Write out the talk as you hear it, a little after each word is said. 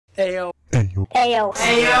Ayo. Ayo. Ayo.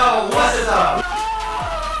 Ayo, what's up?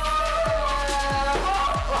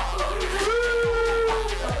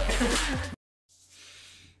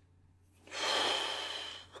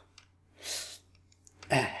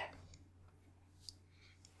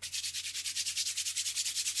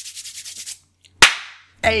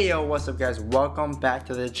 Ayo, what's up guys? Welcome back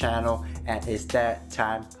to the channel, and it's that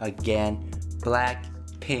time again.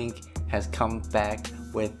 Blackpink has come back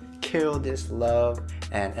with Kill This Love,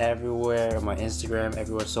 and everywhere on my Instagram,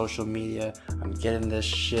 everywhere social media, I'm getting this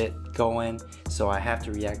shit going, so I have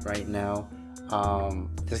to react right now.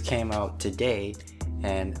 This came out today,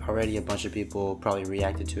 and already a bunch of people probably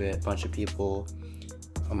reacted to it. A bunch of people,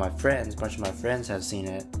 a bunch of my friends have seen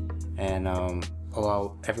it, and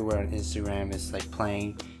everywhere on Instagram it's like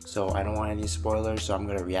playing, so I don't want any spoilers, so I'm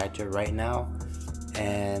gonna react to it right now.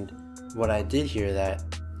 And what I did hear that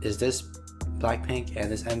is this Blackpink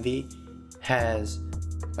and this MV has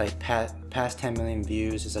like past 10 million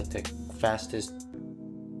views. It's like the fastest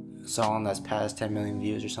song that's past 10 million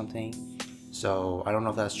views or something. So I don't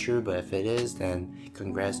know if that's true, but if it is, then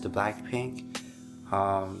congrats to Blackpink.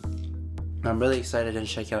 I'm really excited to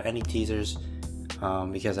check out any teasers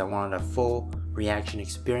because I wanted a full reaction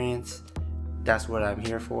experience. That's what I'm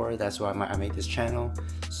here for. That's why I made this channel.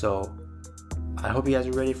 So I hope you guys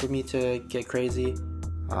are ready for me to get crazy.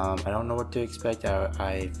 I don't know what to expect.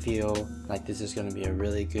 I feel like this is gonna be a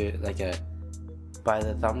really good, by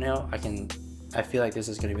the thumbnail I feel like this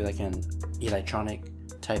is gonna be like an electronic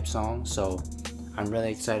type song. So I'm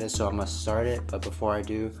really excited, so I'm gonna start it. But before I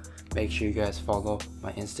do, make sure you guys follow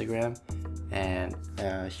my Instagram, and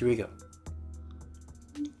here we go.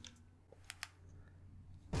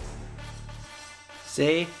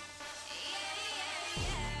 See?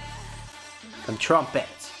 Some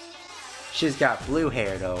trumpets. She's got blue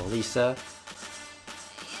hair though, Lisa.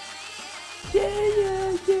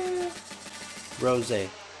 Yeah. Rose,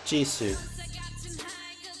 Jisoo.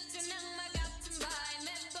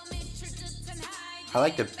 I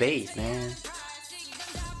like the bass, man.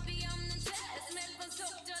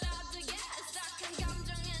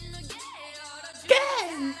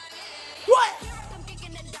 Gang! What?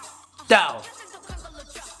 Down.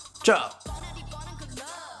 Drop.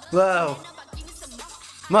 Whoa.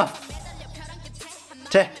 Ma.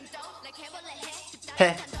 Te.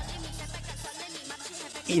 He.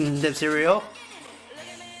 In the cereal.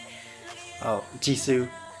 Oh, Jisoo.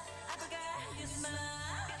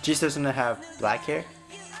 Jisoo's gonna have black hair,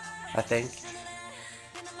 I think.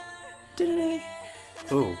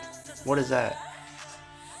 Ooh, what is that?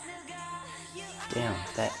 Damn,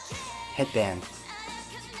 that headband.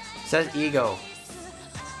 It says ego.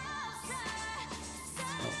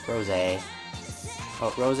 Oh, Rose.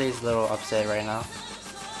 Oh, Rose's a little upset right now.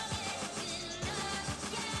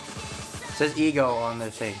 It says ego on the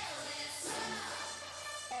thing.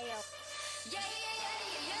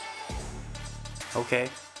 Okay.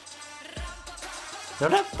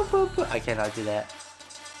 I cannot do that.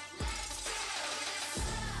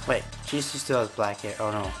 Wait, Jisoo still has black hair. Oh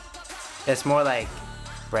no. It's more like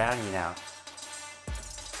brownie now.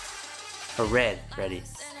 Or red, ready.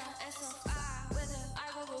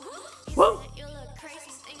 Whoa!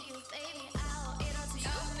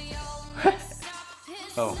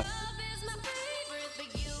 Oh.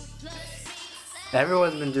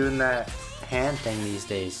 Everyone's been doing that hand thing these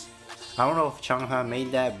days. I don't know if Chungha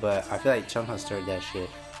made that, but I feel like Chungha started that shit.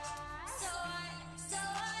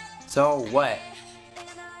 So what?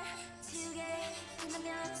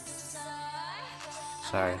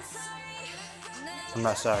 Sorry. I'm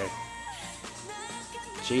not sorry.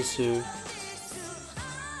 Jisoo.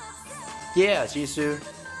 Yeah, Jisoo.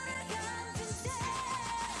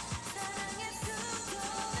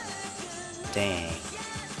 Dang.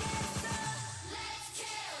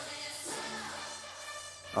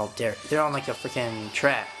 Oh, they're on like a freaking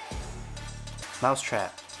trap. Mouse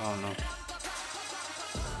trap. I don't know.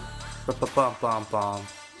 Bum.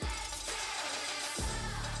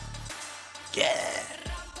 Yeah.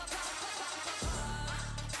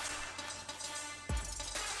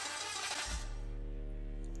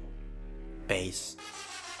 Bass.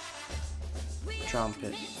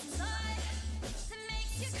 Trumpet.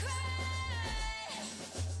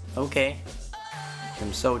 Okay.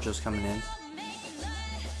 Them soldiers coming in.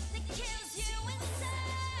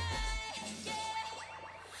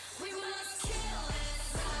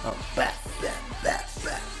 Oh, back.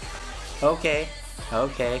 Okay.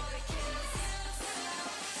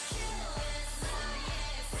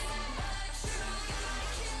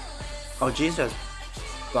 Oh, Jesus.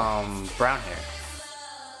 Brown hair.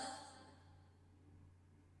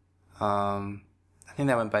 I think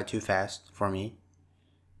that went by too fast for me.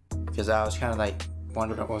 because I was kind of like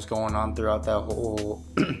wondering what was going on throughout that whole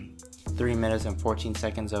 3 minutes and 14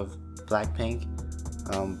 seconds of Blackpink.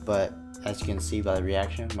 But as you can see by the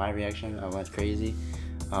reaction, my reaction, I went crazy.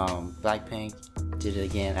 Blackpink did it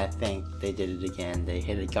again. I think they did it again. They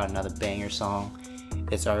got another banger song.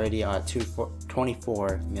 It's already at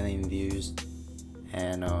 24 million views,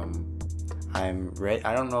 and I'm ready.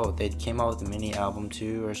 I don't know if they came out with a mini album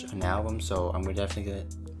too, or an album, so I'm definitely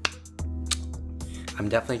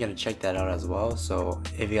gonna check that out as well. So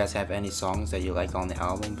if you guys have any songs that you like on the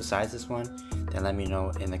album besides this one, then let me know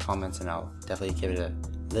in the comments and I'll definitely give it a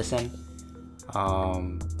listen.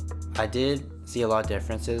 I did see a lot of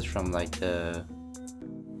differences from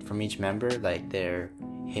each member. Like their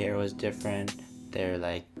hair was different.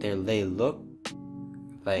 They look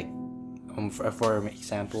like, for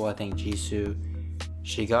example, I think Jisoo,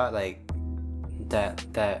 she got like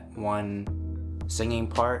that one singing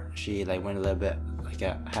part. She like went a little bit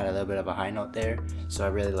had a little bit of a high note there. So I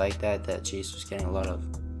really like that Jisoo's getting a lot of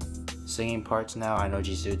singing parts now. I know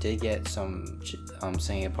Jisoo did get some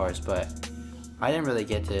singing parts, but I didn't really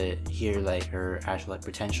get to hear like her actual like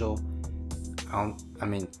potential. I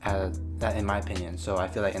mean, that in my opinion. So I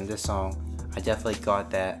feel like in this song, I definitely got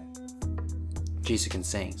that Jisoo can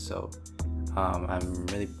sing. So I'm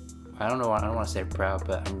really, I don't want to say proud,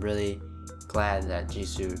 but I'm really glad that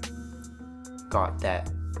Jisoo got that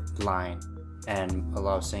line and a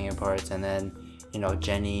lot of singing parts. And then, you know,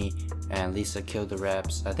 Jennie and Lisa killed the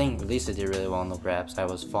raps. I think Lisa did really well in the raps. I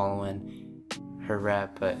was following her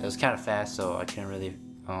rap, but it was kind of fast, so I couldn't really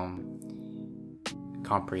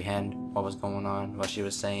comprehend what was going on, what she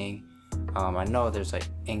was saying. I know there's like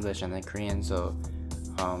English and then Korean, so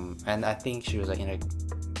and I think she was like in a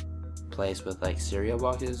place with like cereal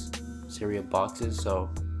boxes, so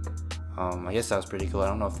I guess that was pretty cool. I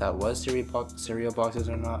don't know if that was cereal boxes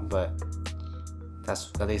or not, but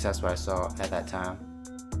at least that's what I saw at that time.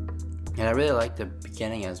 And I really liked the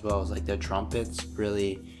beginning as well. It was like the trumpets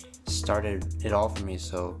really started it all for me.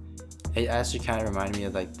 So it actually kind of reminded me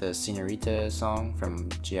of like the Señorita song from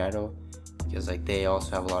G-idle, because like they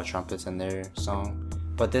also have a lot of trumpets in their song.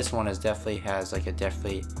 But this one definitely has like a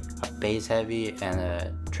bass heavy and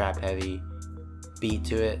a trap heavy beat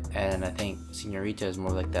to it. And I think Señorita is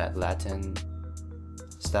more like that Latin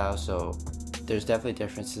style. So there's definitely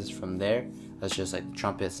differences from there. That's just like the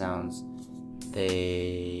trumpet sounds.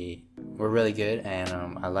 They were really good, and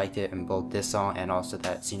I liked it in both this song and also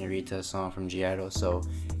that Señorita song from G-idle. So,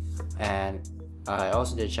 and I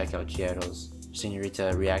also did check out G-idle's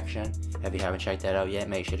Señorita reaction. If you haven't checked that out yet,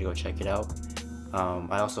 make sure to go check it out.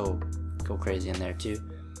 I also go crazy in there too.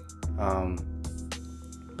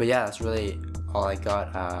 But yeah, that's really all I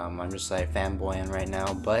got. I'm just like fanboying right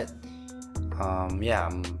now, but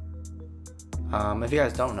yeah. If you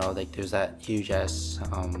guys don't know, like there's that huge ass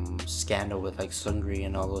scandal with like Seungri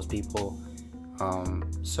and all those people.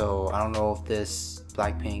 So I don't know if this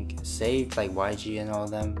Blackpink saved like YG and all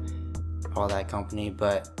that company,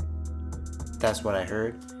 but that's what I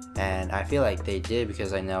heard, and I feel like they did,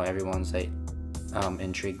 because I know everyone's like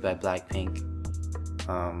intrigued by Blackpink,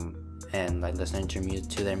 and like listening to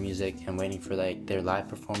their music and waiting for like their live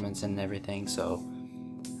performance and everything. So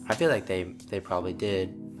I feel like they probably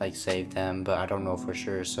did like save them, but I don't know for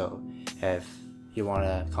sure. So if you want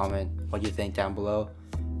to comment what you think down below,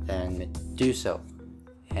 then do so.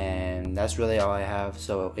 And that's really all I have.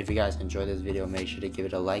 So if you guys enjoyed this video, make sure to give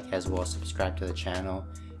it a like, as well as subscribe to the channel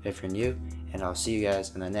if you're new, and I'll see you guys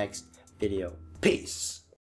in the next video. Peace.